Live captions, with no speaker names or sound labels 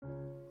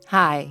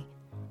Hi,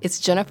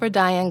 it's Jennifer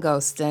Diane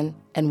Gostin,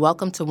 and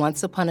welcome to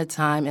Once Upon a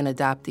Time in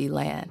Adoptee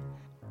Land.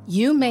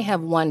 You may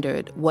have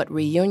wondered what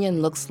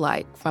reunion looks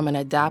like from an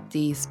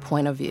adoptee's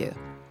point of view,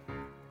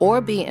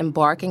 or be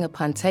embarking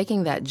upon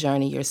taking that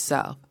journey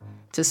yourself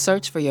to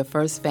search for your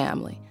first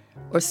family,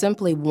 or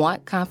simply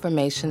want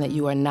confirmation that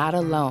you are not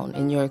alone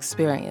in your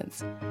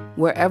experience,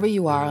 wherever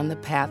you are on the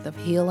path of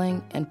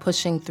healing and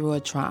pushing through a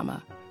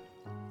trauma.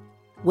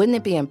 Wouldn't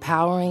it be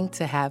empowering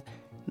to have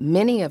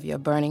many of your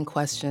burning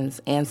questions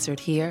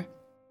answered here?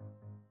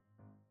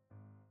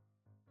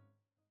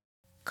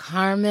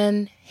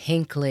 Carmen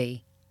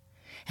Hinckley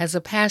has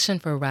a passion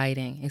for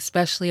writing,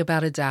 especially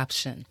about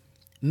adoption,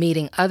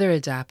 meeting other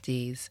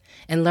adoptees,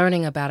 and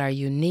learning about our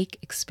unique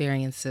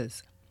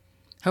experiences.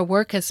 Her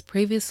work has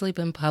previously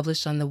been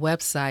published on the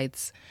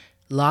websites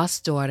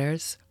Lost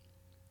Daughters,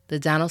 the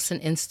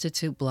Donaldson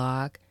Institute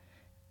blog,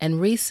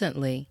 and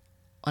recently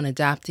on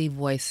Adoptee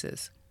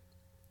Voices,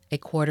 a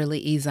quarterly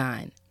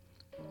e-zine.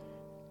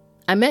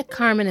 I met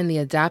Carmen in the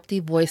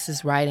Adoptee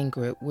Voices writing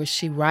group, where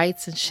she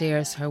writes and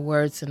shares her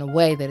words in a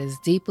way that is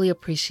deeply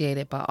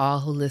appreciated by all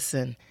who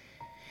listen,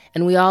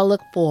 and we all look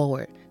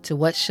forward to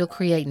what she'll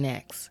create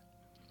next.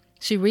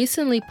 She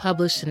recently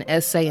published an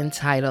essay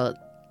entitled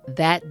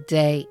That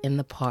Day in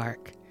the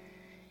Park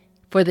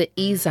for the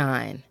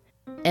e-zine,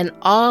 and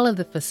all of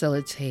the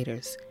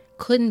facilitators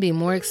couldn't be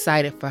more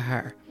excited for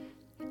her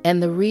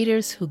and the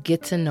readers who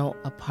get to know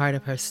a part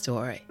of her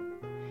story.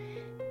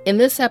 In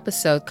this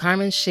episode,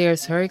 Carmen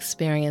shares her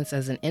experience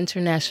as an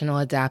international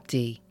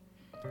adoptee.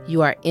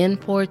 You are in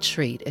for a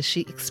treat as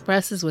she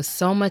expresses with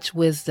so much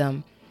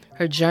wisdom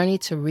her journey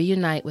to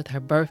reunite with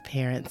her birth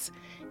parents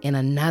in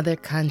another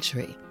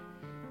country.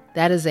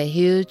 That is a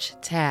huge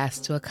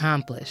task to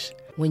accomplish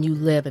when you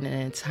live in an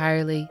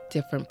entirely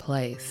different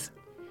place.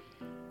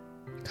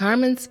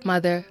 Carmen's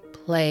mother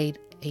played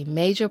a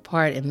major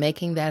part in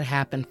making that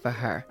happen for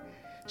her.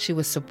 She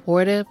was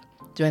supportive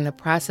during the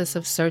process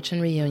of search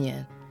and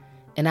reunion,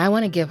 and I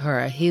want to give her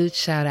a huge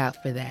shout out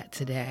for that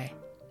today.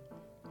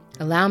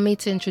 Allow me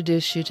to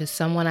introduce you to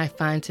someone I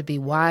find to be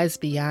wise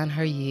beyond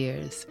her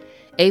years,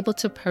 able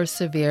to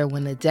persevere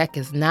when the deck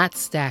is not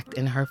stacked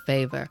in her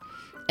favor,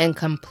 and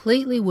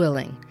completely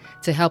willing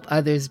to help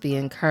others be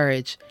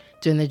encouraged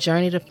during the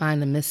journey to find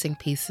the missing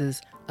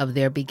pieces of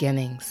their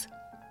beginnings.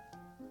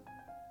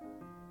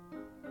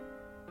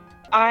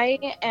 I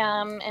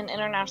am an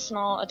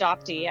international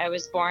adoptee. I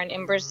was born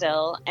in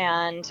Brazil,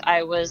 and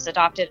I was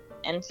adopted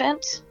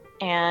infant.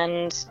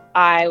 And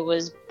I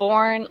was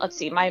born,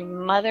 my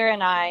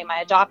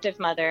adoptive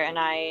mother and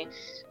I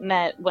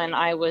met when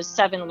I was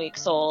 7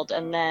 weeks old.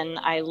 And then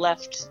I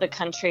left the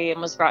country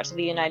and was brought to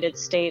the United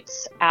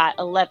States at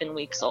 11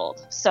 weeks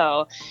old.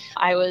 So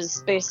I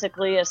was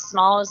basically as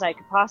small as I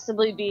could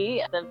possibly be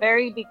at the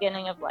very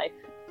beginning of life.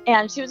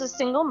 And she was a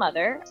single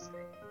mother.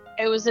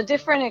 It was a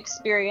different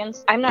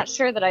experience. I'm not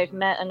sure that I've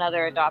met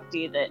another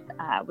adoptee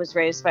that was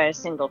raised by a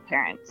single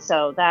parent.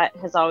 So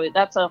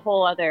that's a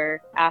whole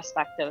other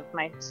aspect of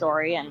my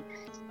story.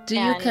 Do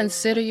you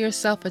consider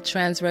yourself a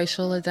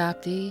transracial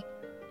adoptee?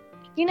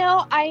 You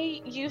know,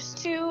 I used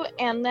to,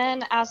 and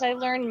then as I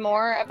learned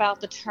more about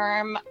the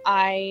term,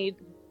 I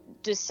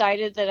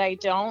decided that I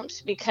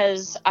don't,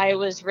 because I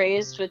was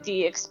raised with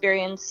the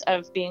experience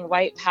of being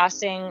white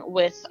passing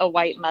with a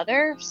white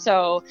mother.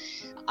 So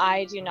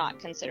I do not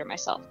consider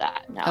myself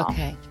that, no.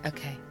 Okay.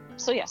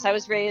 So yes, I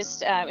was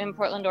raised in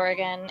Portland,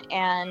 Oregon,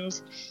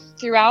 and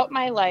throughout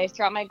my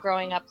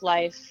growing up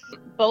life,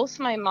 both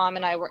my mom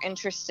and I were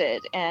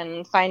interested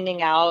in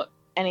finding out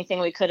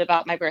anything we could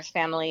about my birth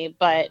family,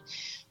 but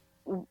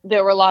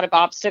there were a lot of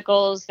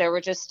obstacles. There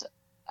were just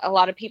a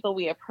lot of people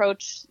we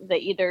approached that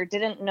either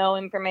didn't know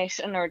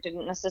information or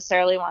didn't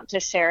necessarily want to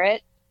share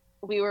it.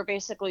 We were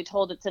basically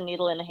told it's a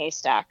needle in a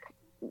haystack.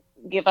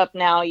 Give up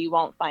now, you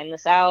won't find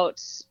this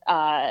out.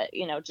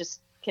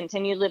 Just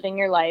continue living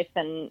your life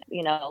and,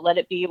 let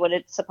it be what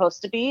it's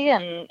supposed to be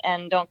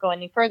and don't go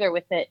any further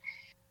with it.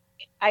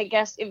 I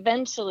guess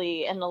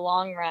eventually in the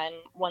long run,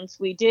 once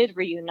we did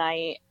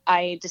reunite,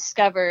 I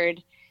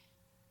discovered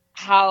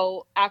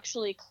how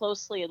actually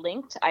closely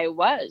linked I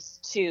was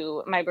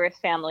to my birth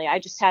family. I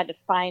just had to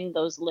find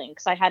those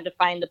links. I had to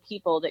find the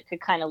people that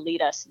could kind of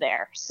lead us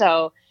there.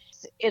 So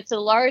it's a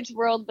large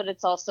world, but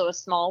it's also a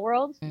small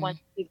world once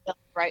you've got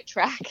the right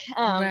track.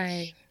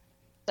 Right.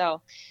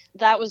 So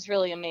that was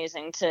really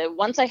amazing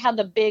once I had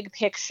the big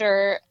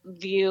picture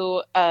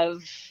view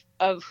of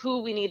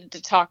who we needed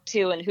to talk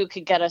to and who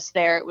could get us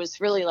there. It was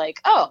really like,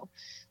 oh,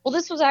 well,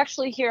 this was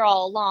actually here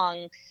all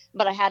along,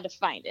 but I had to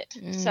find it.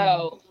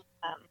 So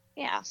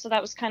so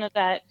that was kind of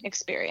that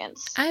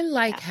experience. I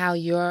like how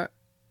your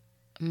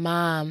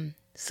mom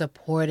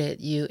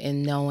supported you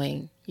in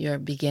knowing your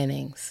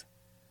beginnings.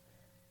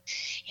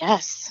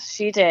 Yes,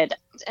 she did.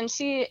 And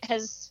she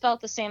has felt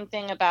the same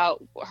thing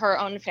about her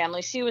own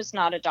family. She was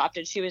not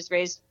adopted. She was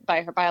raised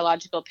by her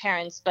biological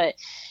parents, but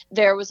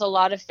there was a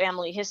lot of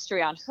family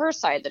history on her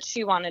side that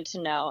she wanted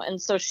to know.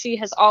 And so she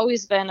has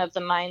always been of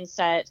the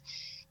mindset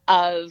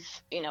of,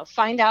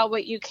 find out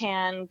what you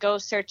can, go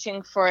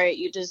searching for it.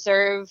 You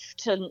deserve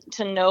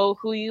to know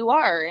who you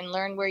are and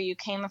learn where you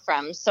came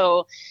from.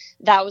 So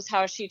that was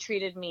how she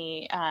treated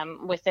me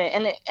with it.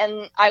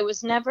 And I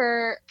was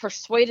never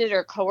persuaded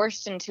or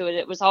coerced into it.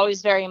 It was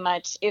always very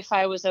much, if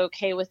I was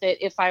okay with it,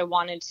 if I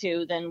wanted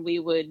to, then we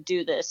would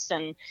do this.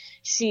 And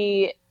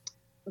she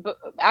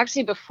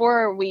actually,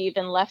 before we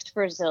even left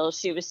Brazil,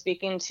 she was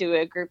speaking to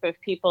a group of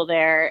people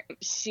there.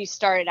 She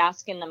started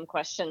asking them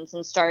questions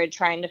and started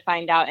trying to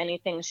find out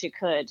anything she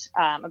could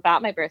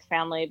about my birth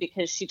family,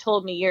 because she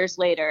told me years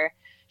later,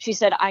 she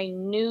said, I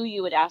knew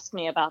you would ask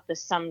me about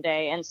this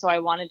someday, and so I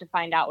wanted to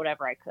find out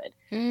whatever I could.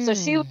 So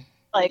she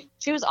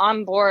was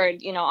on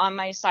board, on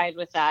my side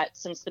with that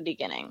since the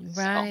beginning.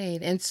 Right.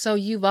 So. And so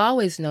you've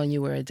always known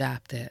you were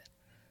adopted.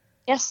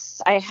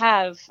 Yes, I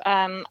have.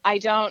 I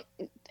don't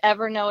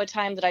ever know a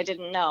time that I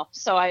didn't know.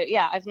 So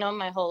I've known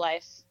my whole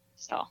life.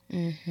 So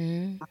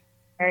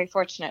very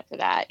fortunate for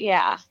that.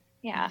 Yeah.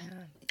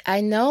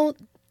 I know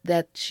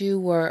that you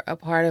were a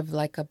part of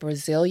like a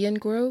Brazilian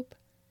group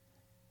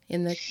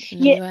in the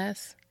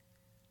U.S.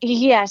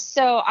 Yes.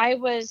 So I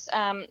was,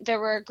 there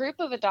were a group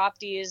of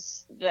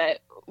adoptees that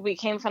we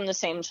came from the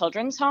same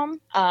children's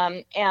home.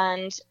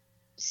 And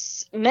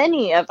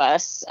many of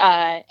us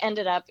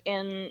ended up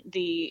in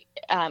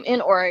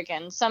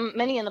Oregon,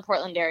 many in the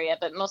Portland area,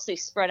 but mostly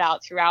spread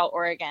out throughout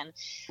Oregon.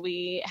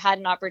 We had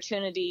an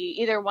opportunity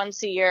either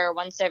once a year or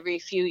once every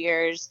few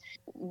years.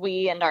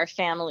 We and our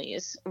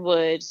families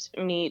would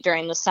meet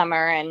during the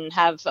summer and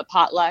have a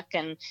potluck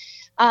and,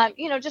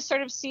 just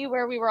sort of see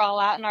where we were all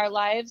at in our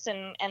lives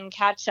and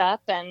catch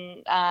up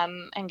and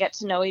get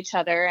to know each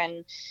other.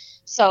 And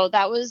so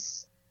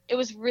it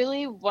was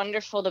really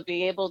wonderful to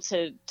be able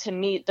to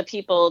meet the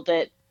people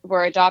that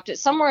were adopted.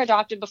 Some were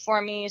adopted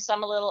before me,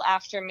 some a little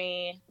after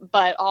me,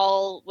 but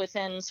all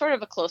within sort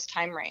of a close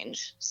time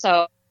range.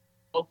 So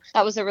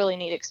that was a really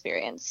neat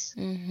experience.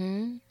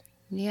 Mm-hmm.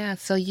 Yeah.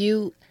 So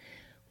you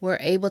were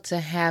able to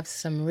have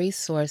some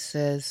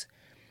resources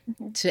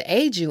to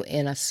aid you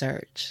in a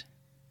search.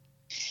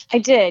 I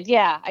did.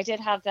 Yeah, I did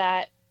have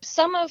that.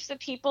 Some of the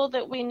people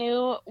that we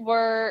knew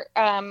were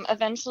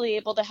eventually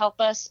able to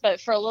help us, but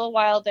for a little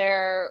while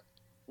there,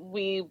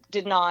 we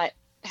did not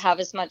have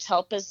as much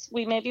help as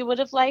we maybe would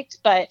have liked.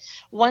 But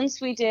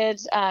once we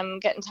did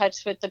get in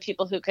touch with the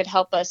people who could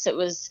help us, it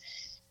was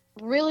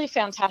really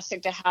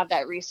fantastic to have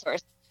that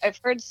resource. I've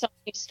heard so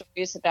many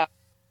stories about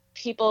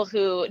people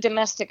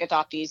domestic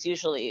adoptees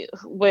usually,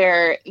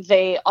 where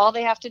all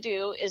they have to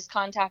do is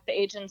contact the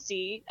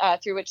agency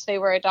through which they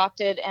were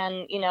adopted,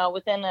 and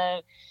within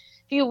a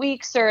few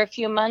weeks or a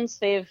few months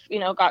they've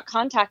got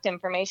contact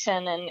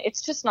information. And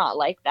it's just not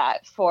like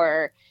that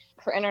for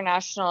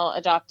international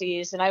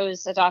adoptees. And I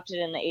was adopted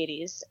in the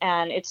 80s,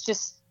 and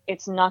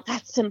it's not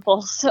that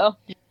simple. So,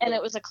 and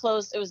it was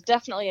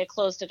definitely a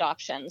closed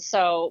adoption.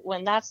 So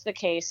when that's the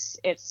case,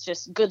 it's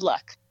just good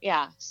luck.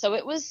 Yeah. So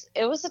it was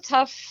a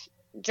tough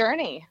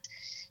journey.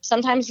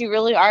 Sometimes you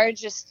really are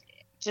just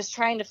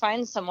trying to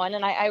find someone.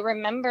 And I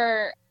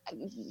remember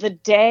the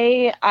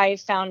day I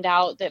found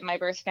out that my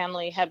birth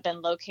family had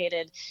been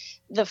located,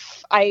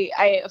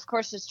 I of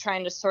course was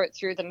trying to sort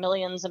through the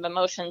millions of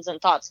emotions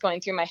and thoughts going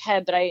through my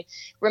head. But I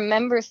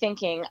remember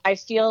thinking, I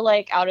feel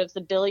like out of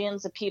the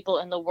billions of people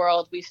in the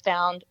world, we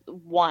found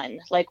one.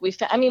 Like we've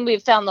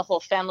found the whole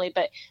family,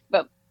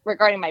 but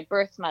regarding my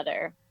birth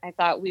mother, I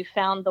thought we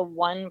found the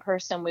one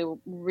person we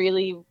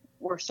really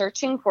were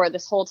searching for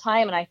this whole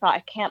time. And I thought, I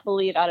can't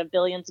believe out of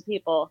billions of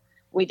people,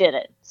 we did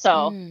it.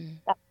 So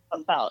that's what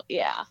I felt.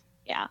 Yeah.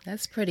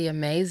 That's pretty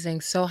amazing.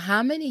 So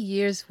how many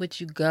years would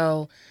you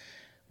go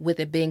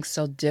with it being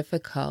so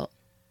difficult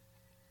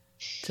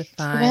to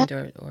find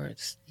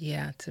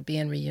to be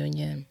in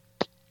reunion?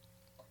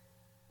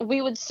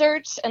 We would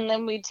search, and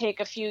then we'd take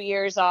a few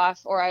years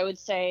off, or I would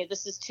say,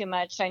 this is too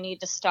much, I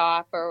need to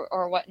stop,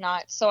 or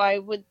whatnot. So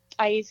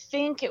I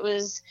think it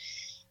was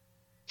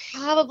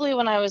probably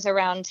when I was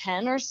around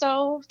 10 or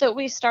so that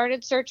we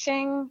started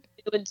searching.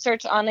 We would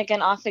search on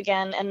again, off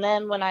again. And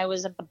then when I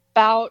was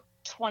about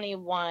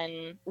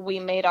 21, we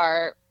made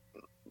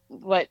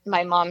what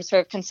my mom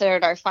sort of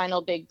considered our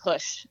final big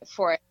push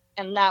for it.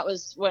 And that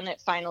was when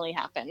it finally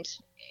happened.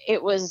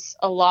 It was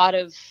a lot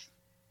of,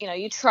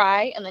 you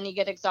try, and then you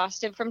get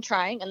exhausted from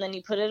trying, and then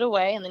you put it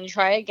away, and then you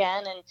try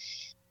again.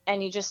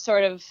 And you just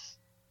sort of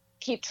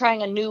keep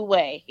trying a new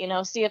way,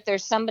 see if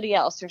there's somebody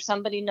else or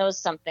somebody knows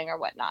something or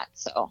whatnot.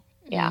 So,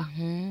 yeah.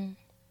 Mm-hmm.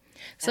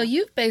 So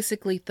you've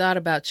basically thought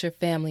about your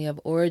family of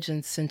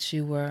origin since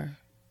you were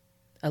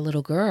a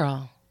little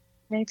girl.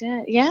 I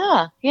did.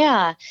 Yeah.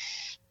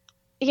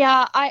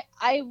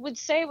 I would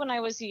say when I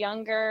was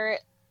younger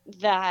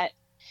that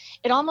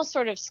it almost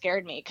sort of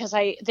scared me, because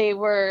they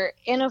were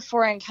in a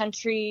foreign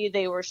country.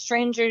 They were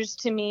strangers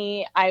to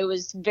me. I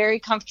was very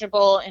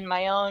comfortable in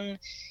my own,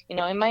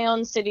 in my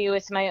own city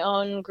with my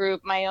own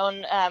group, my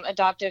own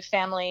adoptive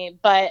family.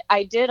 But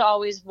I did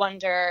always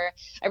wonder,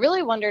 I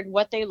really wondered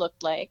what they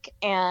looked like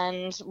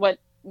and what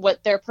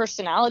what their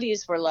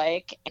personalities were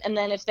like, and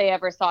then if they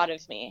ever thought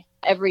of me.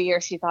 Every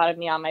year she thought of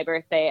me on my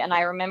birthday, and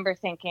I remember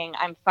thinking,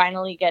 I'm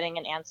finally getting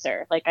an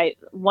answer. Like,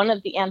 one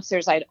of the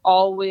answers I'd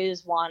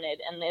always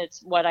wanted, and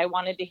it's what I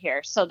wanted to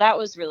hear. So that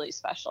was really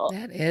special.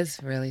 That is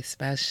really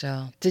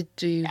special. Do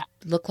you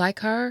look like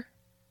her?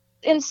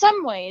 In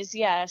some ways,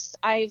 yes.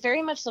 I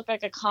very much look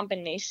like a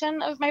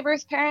combination of my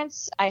birth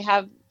parents. I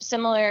have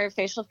similar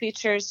facial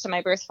features to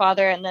my birth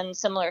father, and then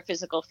similar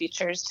physical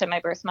features to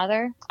my birth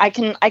mother. I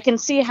can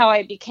see how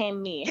I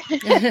became me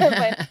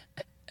by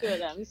two of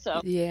them. So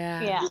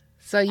yeah.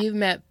 So you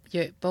met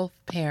both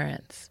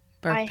parents,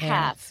 birth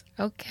parents.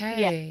 Have.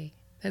 Okay,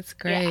 that's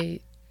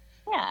great.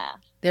 Yeah.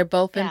 They're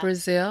both in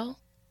Brazil?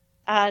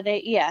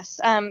 Yes.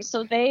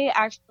 So they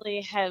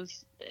actually have,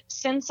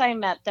 since I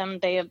met them,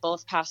 they have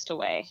both passed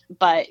away.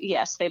 But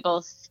yes, they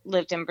both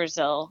lived in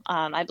Brazil,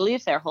 I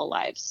believe, their whole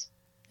lives.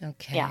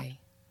 Okay. Yeah.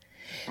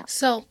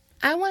 So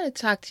I want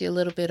to talk to you a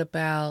little bit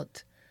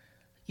about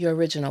your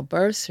original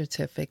birth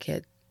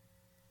certificate.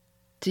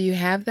 Do you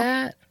have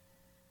that?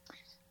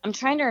 I'm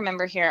trying to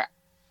remember here.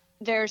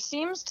 There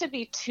seems to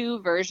be two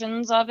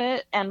versions of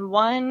it, and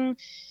one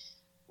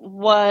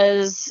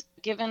was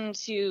given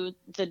to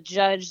the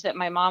judge that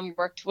my mom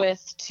worked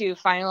with to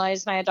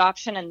finalize my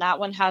adoption, and that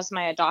one has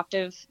my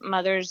adoptive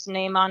mother's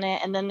name on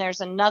it. And then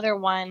there's another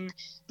one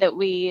that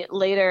we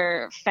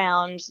later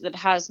found that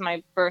has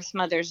my birth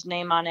mother's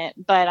name on it,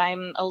 but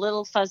I'm a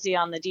little fuzzy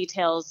on the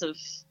details of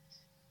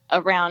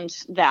around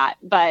that.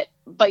 But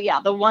yeah,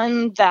 the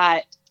one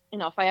that,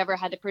 if I ever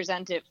had to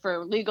present it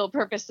for legal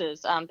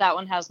purposes, that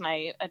one has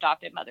my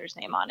adopted mother's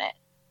name on it.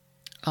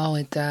 Oh,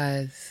 it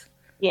does.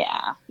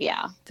 Yeah.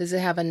 Does it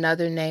have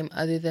another name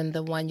other than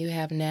the one you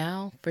have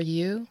now for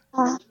you?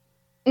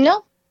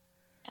 No.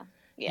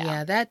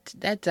 Yeah,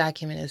 that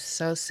document is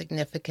so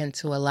significant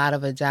to a lot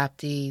of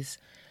adoptees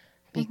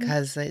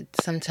because it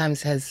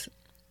sometimes has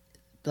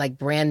like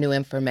brand new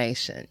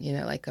information,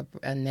 like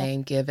a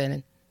name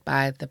given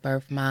by the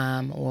birth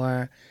mom,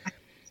 or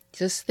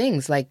just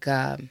things like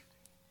the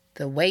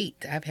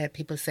weight. I've had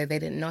people say they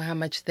didn't know how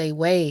much they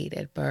weighed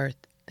at birth,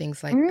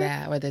 things like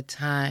that, or the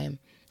time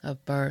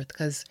of birth,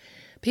 because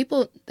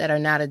people that are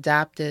not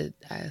adopted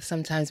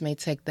sometimes may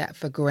take that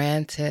for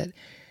granted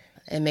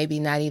and maybe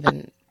not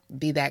even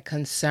be that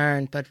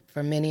concerned. But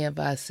for many of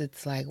us,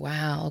 it's like,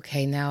 wow,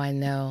 okay, now I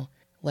know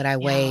what I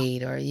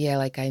weighed, or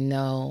like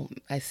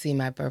I see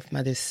my birth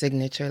mother's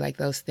signature. Like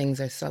those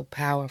things are so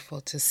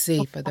powerful to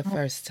see for the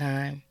first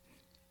time.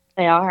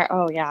 They are.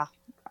 Oh, yeah.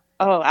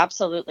 Oh,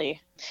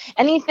 absolutely.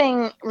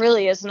 Anything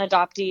really as an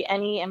adoptee,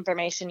 any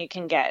information you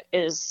can get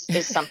is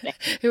something.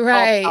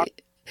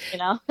 Right.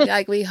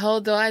 Like we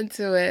hold on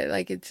to it.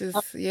 Like it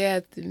just,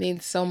 it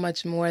means so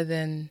much more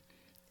than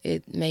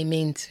it may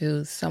mean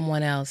to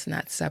someone else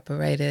not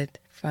separated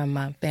from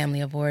a family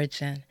of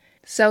origin.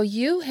 So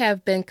you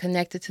have been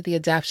connected to the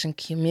adoption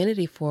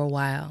community for a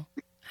while.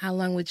 How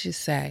long would you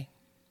say?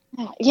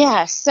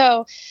 Yeah,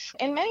 so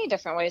in many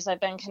different ways I've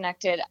been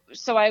connected.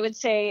 So I would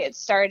say it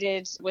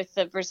started with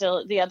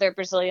the other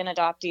Brazilian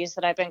adoptees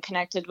that I've been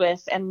connected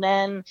with. And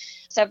then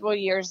several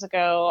years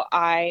ago,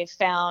 I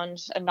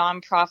found a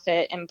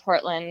nonprofit in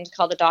Portland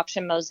called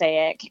Adoption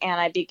Mosaic,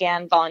 and I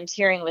began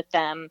volunteering with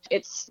them.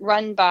 It's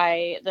run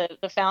by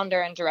the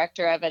founder and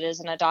director of it is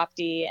an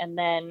adoptee. And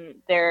then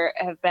there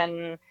have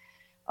been,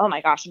 oh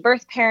my gosh,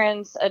 birth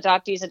parents,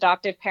 adoptees,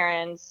 adoptive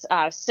parents,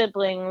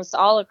 siblings,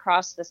 all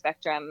across the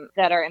spectrum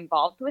that are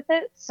involved with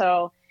it.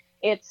 So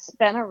it's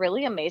been a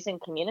really amazing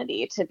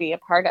community to be a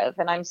part of,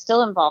 and I'm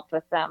still involved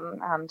with them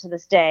to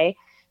this day.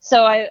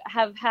 So I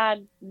have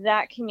had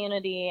that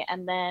community,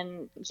 and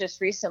then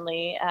just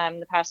recently,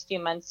 the past few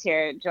months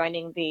here,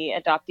 joining the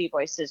Adoptee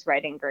Voices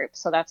writing group.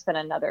 So that's been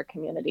another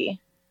community.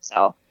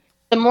 So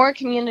the more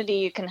community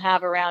you can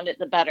have around it,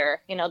 the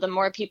better. The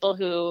more people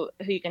who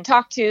you can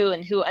talk to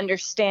and who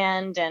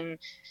understand, and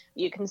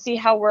you can see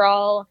how we're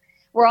all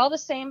the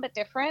same but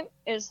different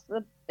is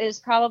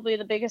probably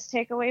the biggest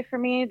takeaway for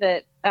me.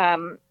 That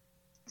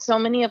so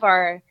many of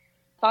our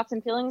thoughts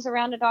and feelings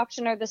around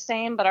adoption are the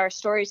same, but our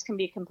stories can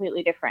be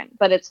completely different.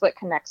 But it's what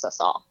connects us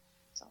all.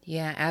 So.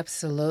 Yeah,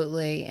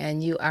 absolutely.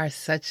 And you are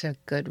such a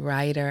good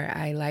writer.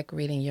 I like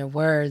reading your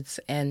words,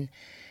 and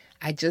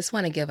I just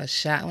want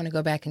to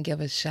go back and give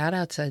a shout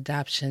out to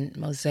Adoption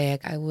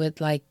Mosaic. I would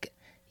like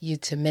you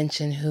to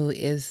mention who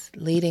is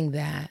leading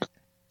that.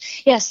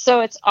 Yes,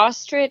 so it's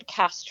Astrid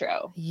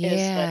Castro.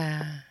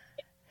 Yeah.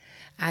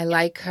 I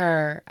like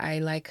her. I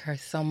like her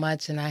so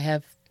much, and I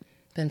have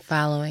been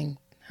following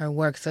her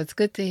work. So it's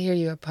good to hear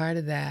you're a part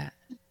of that.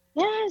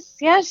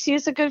 Yes,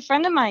 she's a good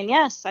friend of mine.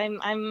 Yes,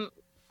 I'm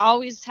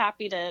always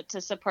happy to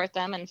support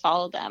them and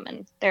follow them,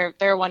 and they're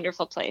a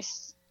wonderful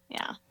place.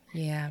 Yeah.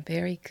 Yeah,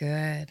 very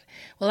good.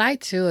 Well, I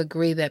too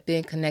agree that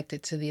being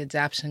connected to the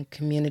adoption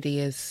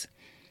community is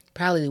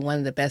probably one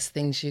of the best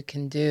things you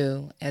can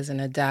do as an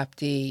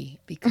adoptee,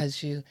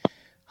 because a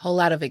whole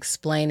lot of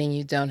explaining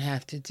you don't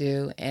have to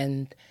do,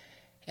 and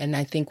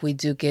I think we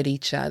do get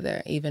each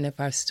other, even if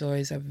our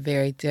stories are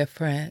very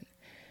different.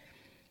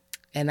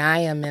 And I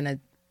am in a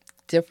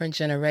different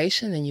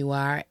generation than you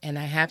are. And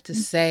I have to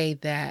say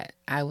that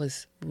I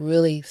was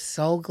really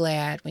so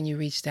glad when you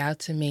reached out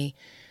to me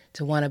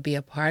to want to be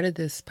a part of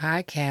this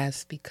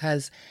podcast,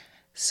 because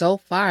so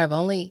far I've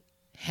only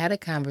had a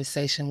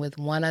conversation with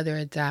one other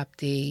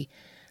adoptee.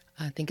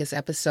 I think it's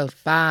episode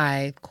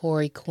 5.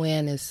 Corey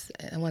Quinn is,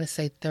 I want to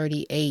say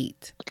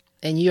 38.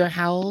 And you're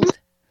how old?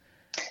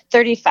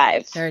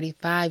 35.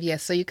 35,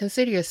 yes. So you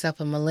consider yourself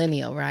a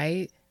millennial,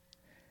 right?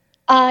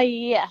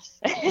 Yes.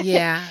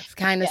 Yeah, it's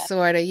kind of, Yes.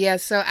 sort of. Yeah,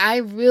 so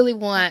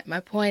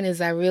my point is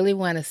I really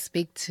want to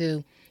speak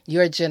to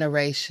your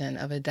generation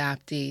of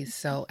adoptees.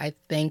 So I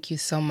thank you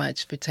so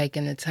much for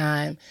taking the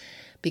time,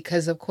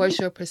 because of course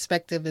your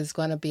perspective is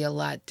going to be a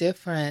lot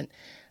different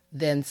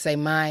than, say,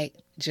 my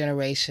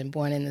generation,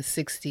 born in the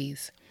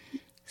 60s.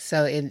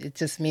 So it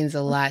just means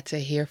a lot to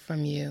hear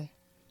from you.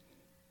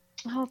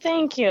 Oh,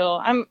 thank you.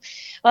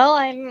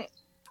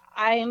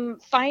 I'm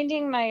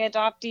finding my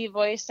adoptee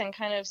voice and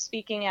kind of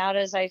speaking out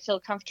as I feel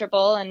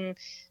comfortable, and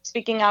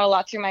speaking out a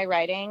lot through my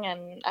writing.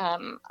 And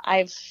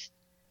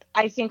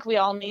I think we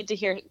all need to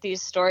hear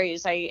these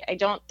stories. I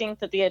don't think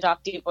that the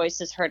adoptee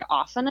voice is heard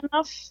often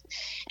enough.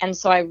 And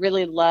so I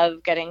really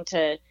love getting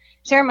to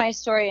share my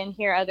story and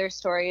hear other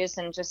stories,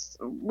 and just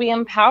we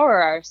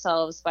empower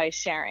ourselves by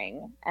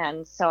sharing.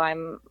 And so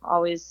I'm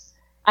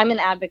an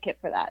advocate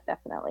for that,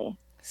 definitely.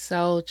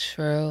 So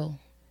true.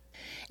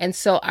 And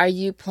so are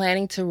you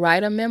planning to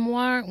write a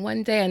memoir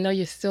one day? I know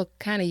you're still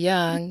kind of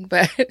young,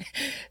 but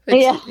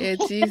Yeah.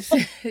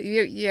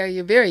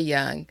 You're very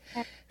young.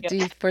 Do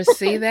you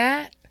foresee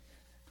that?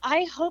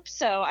 I hope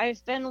so.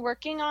 I've been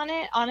working on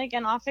it on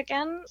again, off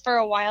again for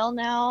a while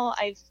now.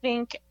 I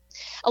think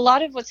a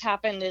lot of what's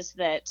happened is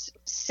that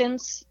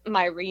since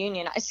my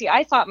reunion,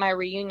 I thought my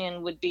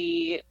reunion would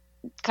be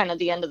kind of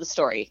the end of the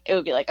story. It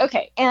would be like,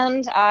 okay,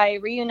 and I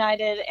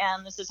reunited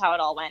and this is how it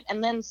all went.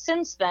 And then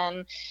since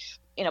then,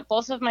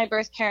 both of my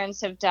birth parents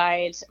have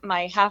died.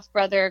 My half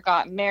brother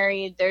got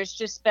married.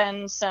 There's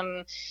been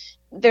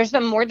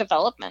more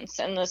developments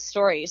in this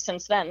story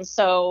since then.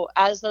 So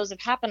as those have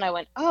happened, I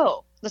went,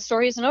 oh, the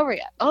story isn't over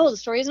yet. Oh, the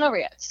story isn't over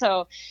yet.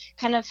 So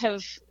kind of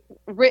have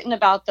written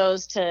about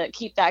those to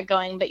keep that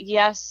going. But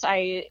yes,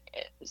 I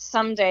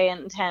someday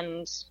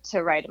intend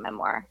to write a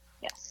memoir.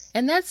 Yes.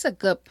 And that's a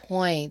good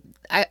point.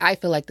 I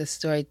feel like the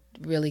story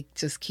really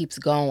just keeps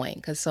going,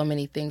 because so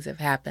many things have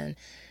happened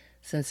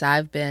since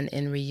I've been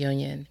in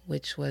reunion,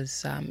 which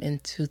was in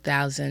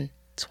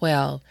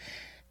 2012.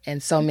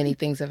 And so many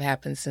things have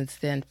happened since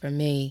then for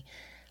me.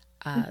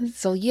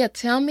 So yeah,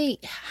 tell me,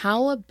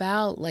 how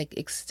about like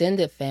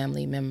extended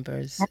family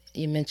members?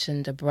 You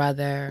mentioned a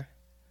brother.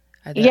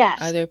 Are there Yes.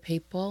 other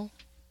people?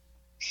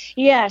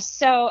 Yes.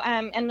 So,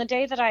 and the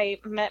day that I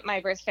met my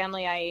birth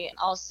family, I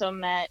also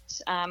met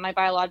my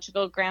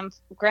biological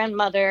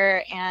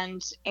grandmother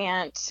and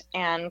aunt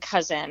and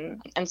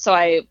cousin. And so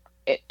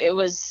it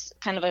was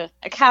kind of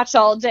a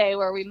catch-all day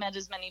where we met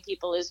as many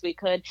people as we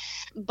could.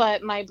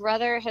 But my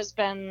brother has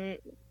been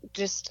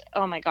just,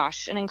 oh my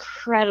gosh, an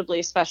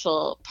incredibly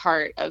special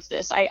part of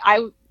this.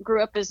 I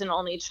grew up as an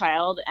only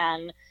child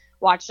and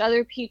watched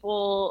other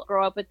people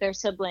grow up with their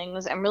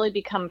siblings and really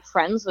become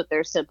friends with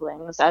their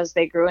siblings as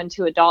they grew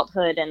into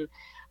adulthood. And,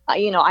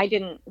 I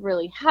didn't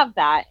really have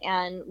that.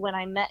 And when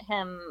I met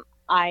him,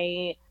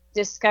 I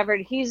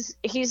discovered he's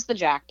the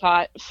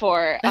jackpot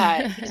for,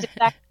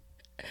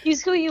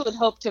 he's who you would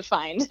hope to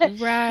find.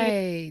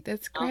 Right.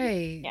 That's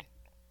great.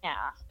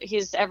 Yeah.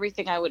 He's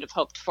everything I would have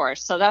hoped for.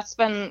 So that's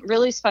been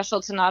really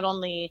special to not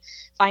only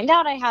find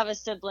out I have a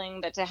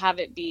sibling, but to have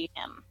it be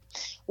him.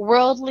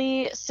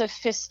 Worldly,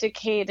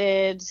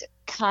 sophisticated,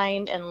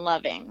 kind, and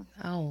loving.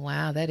 Oh,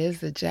 wow. That is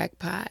the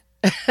jackpot.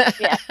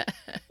 Yeah.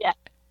 Yeah.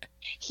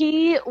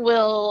 He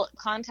will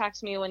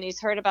contact me when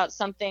he's heard about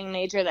something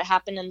major that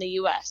happened in the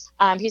U.S.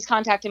 He's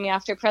contacted me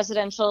after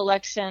presidential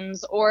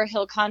elections, or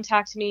he'll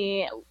contact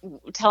me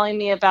telling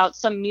me about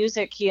some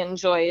music he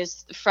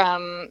enjoys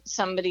from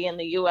somebody in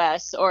the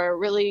U.S., or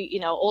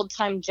really,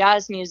 old-time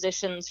jazz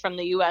musicians from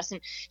the U.S. And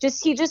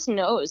he just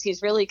knows.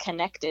 He's really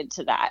connected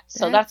to that.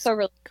 So that's a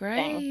really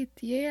great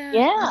thing. Yeah.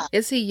 Yeah.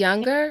 Is he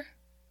younger?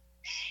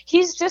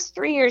 He's just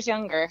 3 years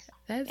younger.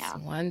 That's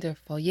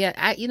wonderful. Yeah.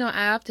 I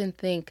often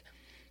think,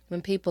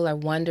 when people are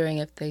wondering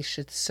if they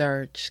should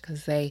search,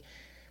 because they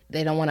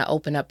don't want to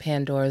open up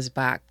Pandora's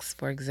box,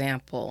 for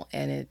example,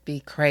 and it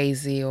be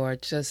crazy or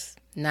just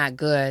not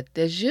good,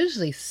 there's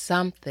usually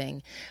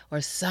something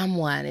or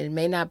someone. It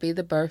may not be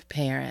the birth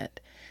parent.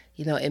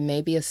 It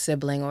may be a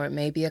sibling, or it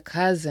may be a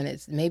cousin.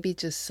 It's maybe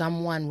just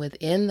someone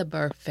within the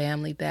birth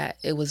family that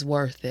it was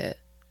worth it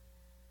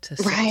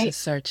to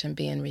search and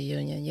be in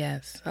reunion.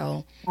 Yes.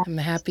 So I'm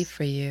happy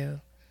for you.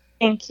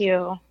 Thank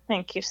you.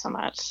 Thank you so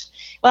much.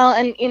 Well,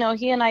 and,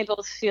 he and I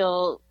both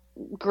feel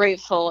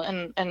grateful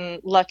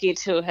and lucky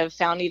to have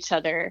found each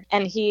other.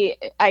 And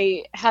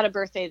I had a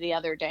birthday the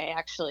other day,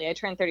 actually. I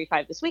turned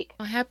 35 this week.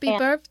 Oh, happy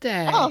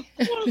birthday. Oh,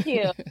 thank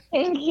you.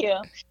 Thank you.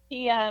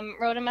 He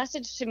wrote a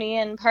message to me,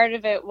 and part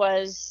of it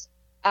was,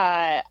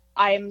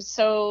 I'm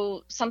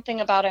so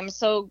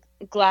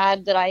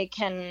glad that I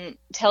can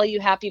tell you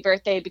happy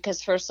birthday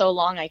because for so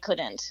long I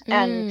couldn't.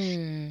 And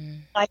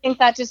Mm. I think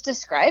that just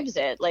describes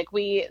it. Like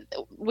we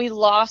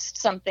lost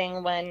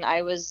something when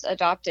I was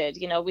adopted.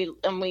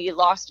 We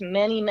lost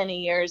many,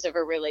 many years of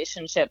a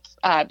relationship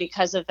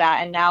because of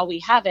that, and now we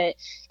have it.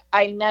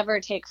 I never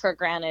take for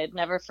granted,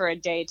 never for a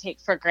day take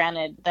for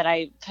granted that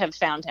I have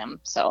found him.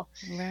 So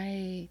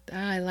Right. Oh,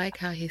 I like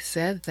how he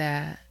said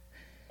that.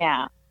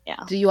 yeah,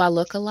 yeah. Do you all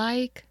look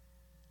alike?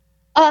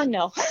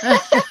 No.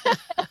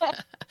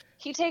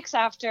 He takes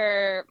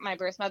after my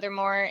birth mother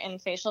more in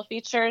facial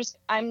features.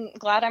 I'm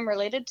glad I'm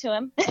related to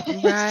him.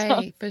 So,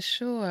 Right, for yeah.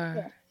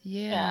 sure.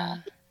 Yeah. Yeah.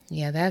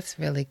 Yeah, that's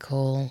really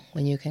cool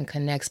when you can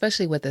connect,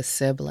 especially with a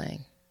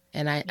sibling.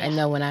 And I Yeah.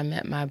 know when I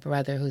met my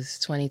brother, who's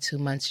 22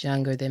 months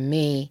younger than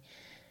me,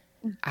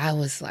 I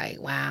was like,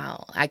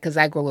 wow. Because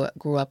I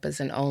grew up as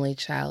an only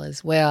child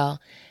as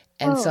well.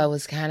 And so it Oh.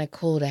 was kind of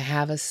cool to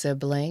have a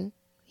sibling,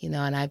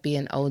 and I'd be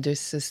an older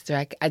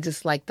sister. I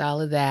just liked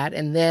all of that.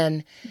 And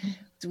then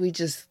we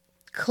just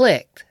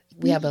clicked.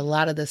 We have a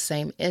lot of the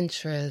same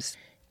interests.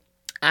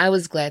 I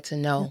was glad to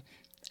know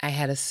I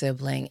had a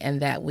sibling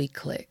and that we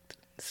clicked.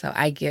 So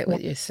I get Yeah,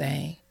 what you're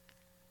saying.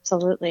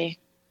 absolutely.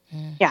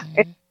 Yeah.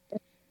 Hmm.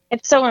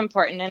 It's so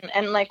important.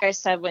 And like I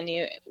said, when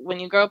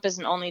you grow up as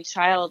an only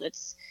child,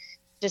 it's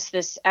just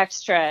this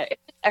extra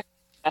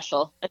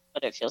special. That's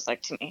what it feels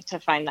like to me to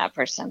find that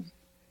person.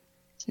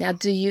 Now,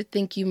 do you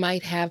think you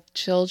might have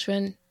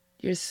children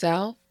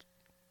yourself?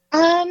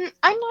 I'm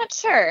not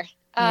sure.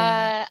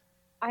 Yeah.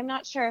 I'm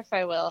not sure if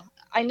I will.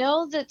 I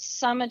know that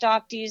some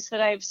adoptees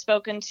that I've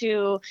spoken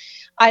to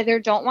either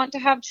don't want to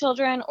have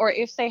children, or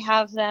if they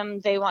have them,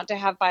 they want to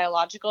have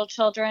biological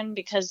children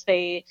because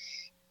they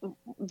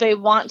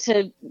want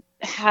to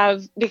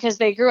have, because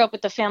they grew up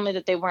with a family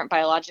that they weren't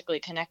biologically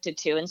connected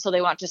to, and so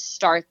they want to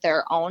start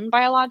their own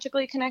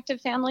biologically connected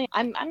family.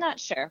 I'm not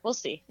sure. We'll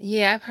see.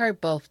 Yeah, I've heard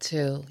both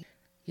too.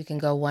 You can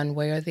go one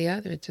way or the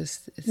other.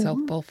 It's so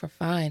Hmm. both are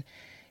fine.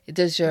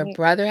 Does your Right.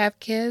 brother have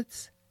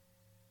kids?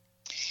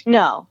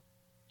 No,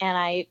 and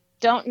I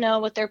don't know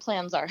what their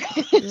plans are.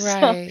 So,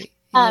 Right.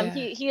 Yeah.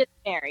 he is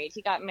married.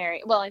 He got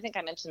married. Well, I think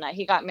I mentioned that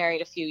he got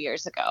married a few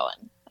years ago,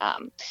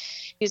 and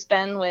he's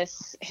been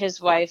with his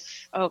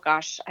wife. Oh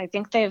gosh, I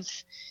think they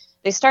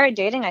started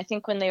dating, I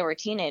think, when they were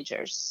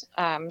teenagers.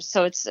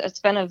 So it's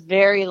been a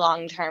very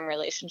long-term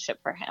relationship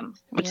for him,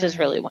 which is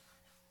really Right. wonderful.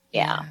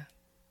 Yeah. Yeah.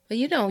 But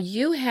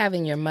you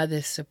having your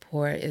mother's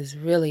support is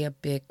really a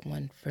big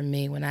one for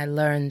me when I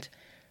learned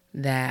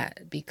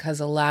that, because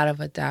a lot of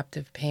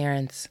adoptive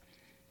parents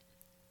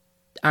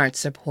aren't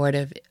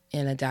supportive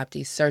in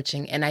adoptee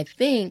searching. And I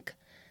think,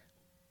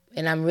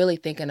 and I'm really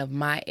thinking of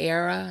my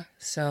era,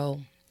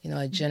 so,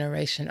 a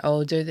generation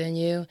older than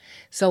you.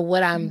 So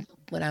what I'm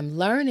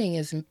learning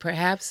is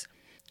perhaps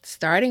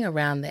starting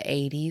around the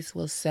 80s,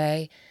 we'll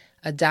say,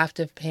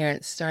 adoptive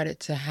parents started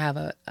to have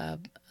a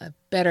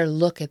better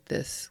look at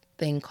this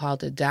thing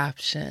called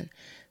adoption.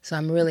 So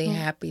I'm really Mhm.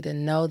 happy to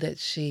know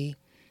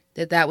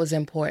that was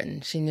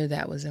important. She knew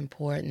that was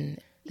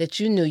important, that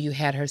you knew you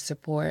had her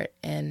support.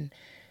 And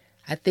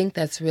I think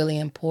that's really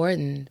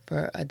important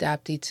for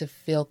adoptee to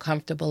feel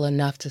comfortable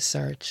enough to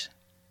search.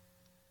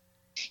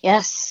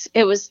 Yes,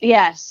 it was.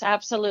 Yes,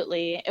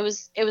 absolutely. It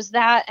was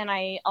that, and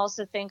I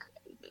also think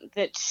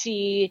that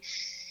she,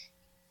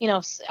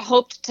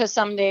 hoped to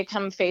someday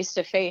come face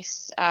to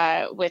face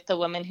with the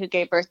woman who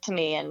gave birth to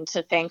me and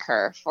to thank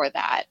her for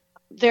that.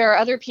 There are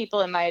other people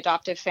in my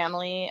adoptive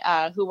family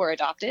who were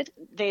adopted.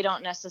 They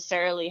don't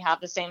necessarily have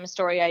the same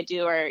story I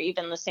do or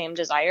even the same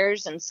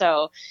desires. And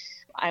so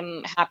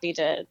I'm happy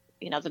to,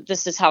 that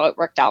this is how it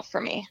worked out for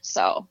me.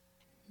 So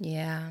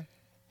Yeah.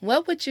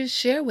 What would you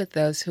share with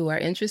those who are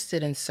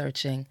interested in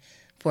searching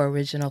for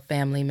original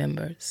family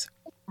members?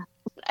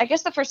 I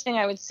guess the first thing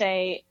I would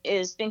say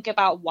is think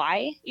about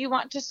why you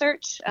want to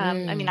search. I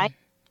mean, Mm,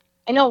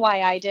 I know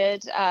why I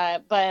did,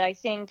 but I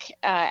think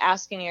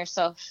asking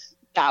yourself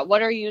that,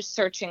 what are you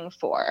searching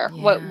for?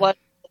 yeah. What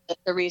is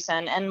the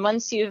reason? And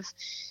once you've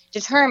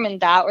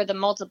determined that, or the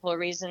multiple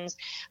reasons,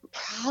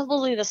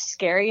 probably the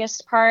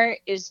scariest part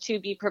is to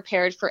be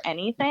prepared for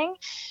anything.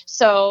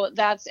 So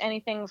that's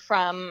anything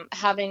from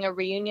having a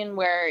reunion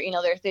where,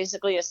 there's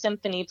basically a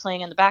symphony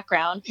playing in the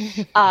background,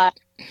 uh,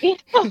 you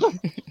know,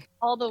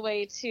 all the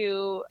way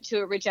to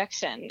a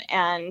rejection,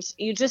 and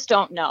you just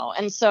don't know.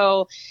 And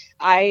so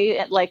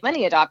I, like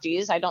many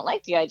adoptees, I don't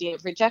like the idea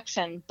of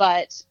rejection,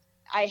 but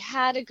I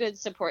had a good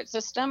support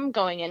system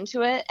going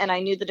into it, and I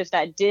knew that if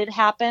that did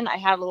happen, I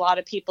had a lot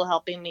of people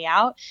helping me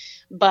out.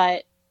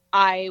 But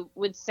I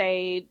would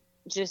say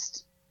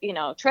just,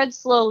 tread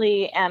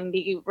slowly and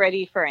be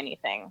ready for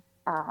anything,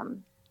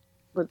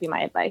 would be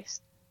my advice.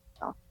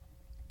 So.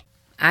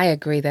 I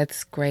agree.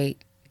 That's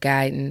great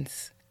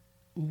guidance.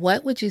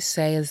 What would you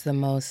say is the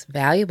most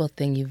valuable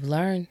thing you've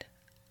learned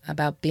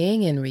about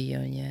being in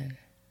reunion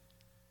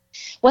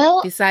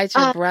Well, besides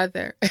your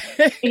brother?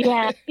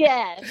 yeah,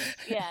 yes,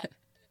 yes.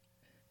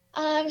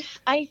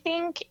 I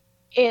think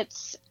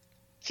it's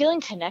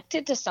feeling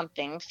connected to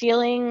something,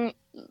 feeling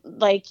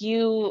like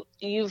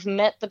you've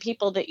met the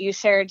people that you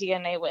share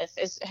DNA with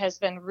has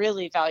been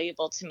really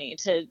valuable to me,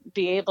 to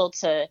be able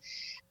to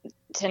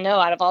know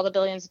out of all the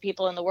billions of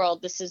people in the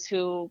world, this is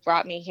who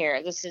brought me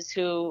here. This is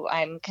who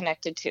I'm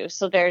connected to.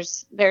 So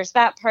there's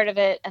that part of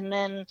it. And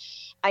then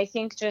I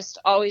think just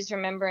always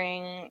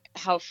remembering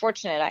how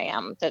fortunate I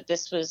am that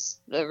this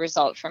was the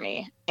result for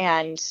me.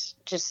 And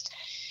just,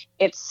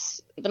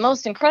 it's the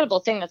most incredible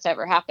thing that's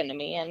ever happened to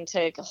me. And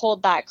to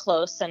hold that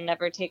close and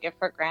never take it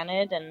for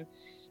granted,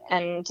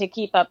 and to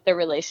keep up the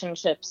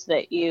relationships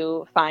that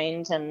you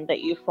find and that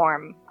you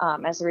form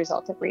as a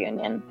result of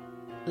reunion.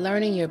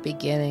 Learning your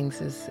beginnings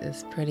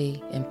is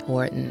pretty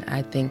important,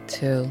 I think,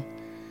 too.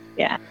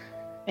 Yeah.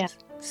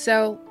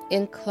 So,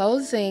 in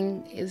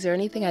closing, is there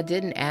anything I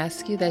didn't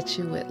ask you that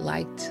you would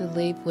like to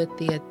leave with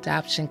the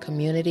adoption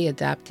community,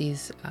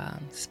 adoptees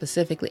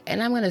specifically?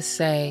 And I'm going to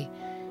say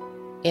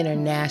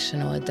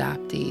international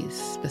adoptees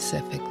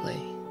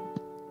specifically.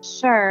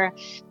 Sure.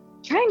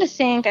 Trying to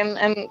think,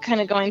 I'm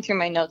kind of going through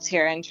my notes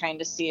here and trying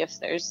to see if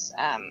there's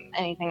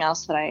anything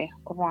else that I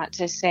want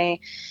to say.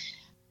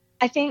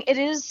 I think it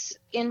is,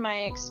 in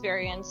my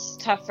experience,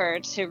 tougher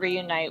to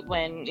reunite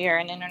when you're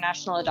an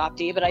international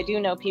adoptee, but I do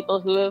know people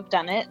who have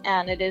done it,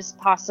 and it is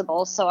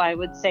possible. So I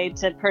would say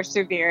to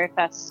persevere if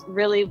that's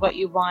really what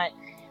you want.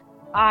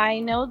 I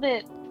know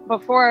that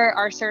before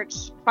our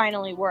search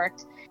finally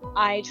worked,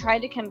 I tried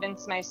to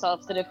convince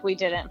myself that if we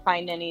didn't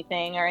find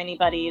anything or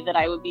anybody, that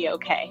I would be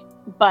okay.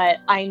 But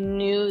I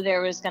knew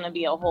there was going to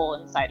be a hole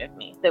inside of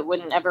me that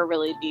wouldn't ever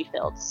really be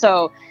filled.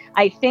 So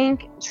I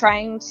think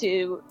trying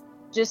to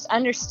just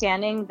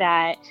understanding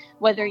that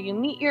whether you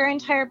meet your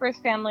entire birth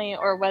family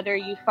or whether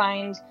you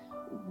find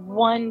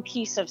one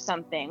piece of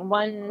something,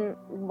 one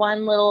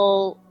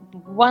little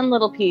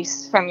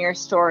piece from your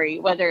story,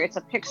 whether it's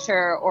a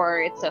picture or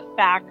it's a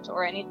fact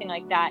or anything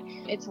like that,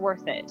 it's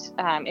worth it.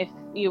 If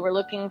you were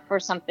looking for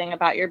something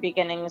about your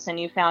beginnings and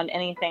you found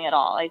anything at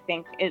all, I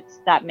think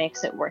that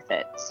makes it worth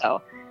it.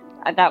 So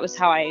that was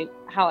how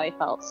I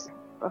felt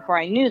before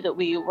I knew that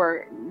we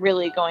were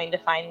really going to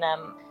find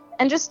them.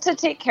 And just to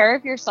take care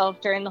of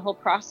yourself during the whole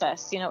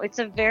process. It's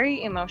a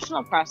very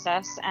emotional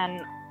process,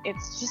 and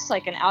it's just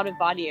like an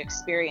out-of-body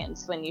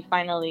experience when you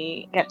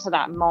finally get to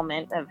that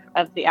moment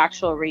of the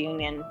actual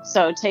reunion.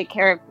 So take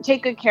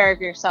good care of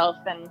yourself,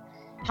 and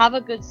have a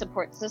good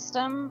support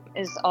system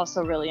is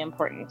also really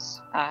important.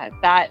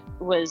 That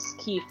was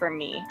key for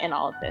me in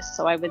all of this.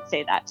 So I would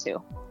say that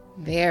too.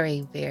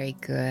 Very, very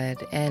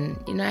good.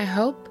 And, I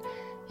hope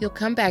you'll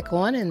come back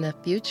on in the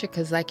future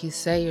because, like you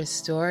say, your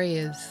story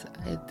it's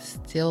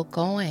still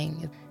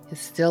going. It's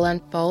still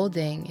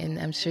unfolding, and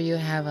I'm sure you'll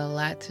have a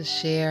lot to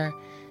share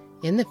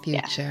in the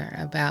future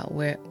about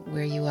where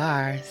you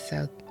are.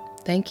 So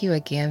thank you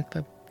again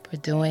for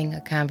doing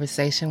a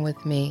conversation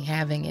with me,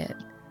 having it.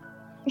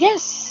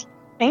 Yes.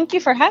 Thank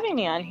you for having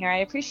me on here. I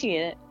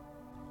appreciate it.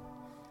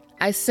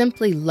 I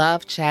simply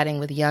love chatting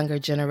with younger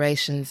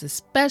generations,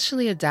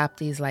 especially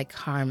adoptees like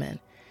Carmen.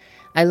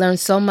 I learned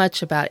so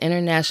much about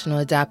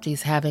international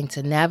adoptees having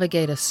to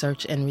navigate a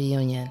search and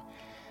reunion.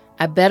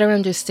 I better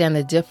understand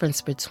the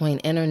difference between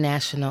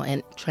international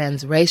and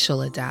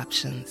transracial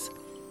adoptions.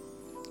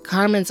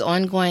 Carmen's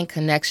ongoing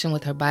connection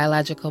with her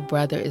biological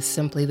brother is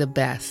simply the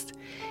best.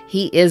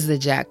 He is the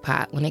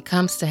jackpot when it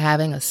comes to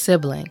having a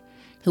sibling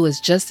who is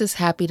just as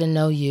happy to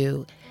know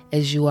you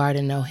as you are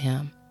to know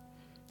him.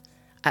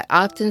 I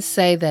often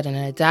say that an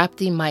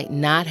adoptee might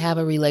not have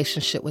a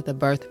relationship with a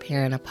birth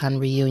parent upon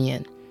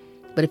reunion.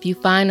 But if you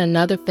find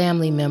another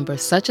family member,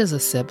 such as a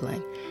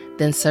sibling,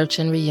 then search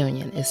and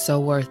reunion is so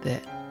worth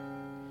it.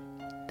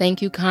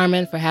 Thank you,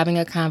 Carmen, for having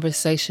a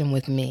conversation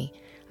with me.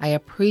 I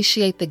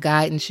appreciate the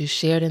guidance you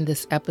shared in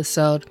this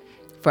episode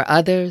for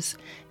others,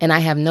 and I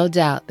have no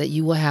doubt that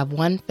you will have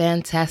one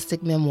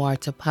fantastic memoir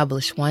to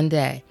publish one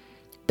day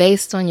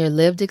based on your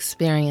lived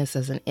experience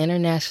as an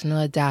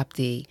international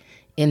adoptee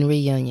in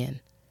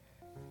reunion.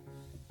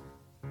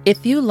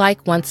 If you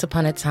like Once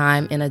Upon a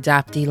Time in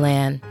Adoptee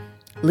Land,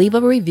 leave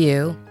a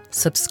review,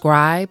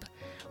 subscribe,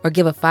 or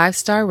give a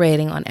 5-star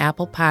rating on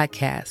Apple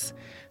Podcasts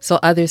so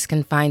others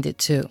can find it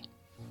too.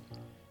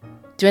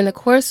 During the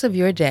course of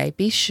your day,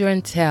 be sure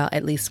and tell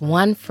at least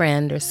one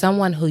friend or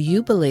someone who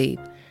you believe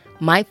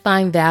might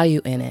find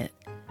value in it.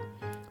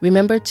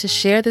 Remember to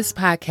share this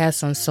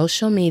podcast on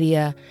social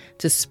media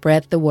to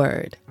spread the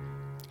word.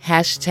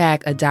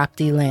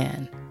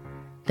 #AdopteeLand.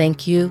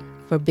 Thank you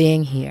for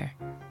being here.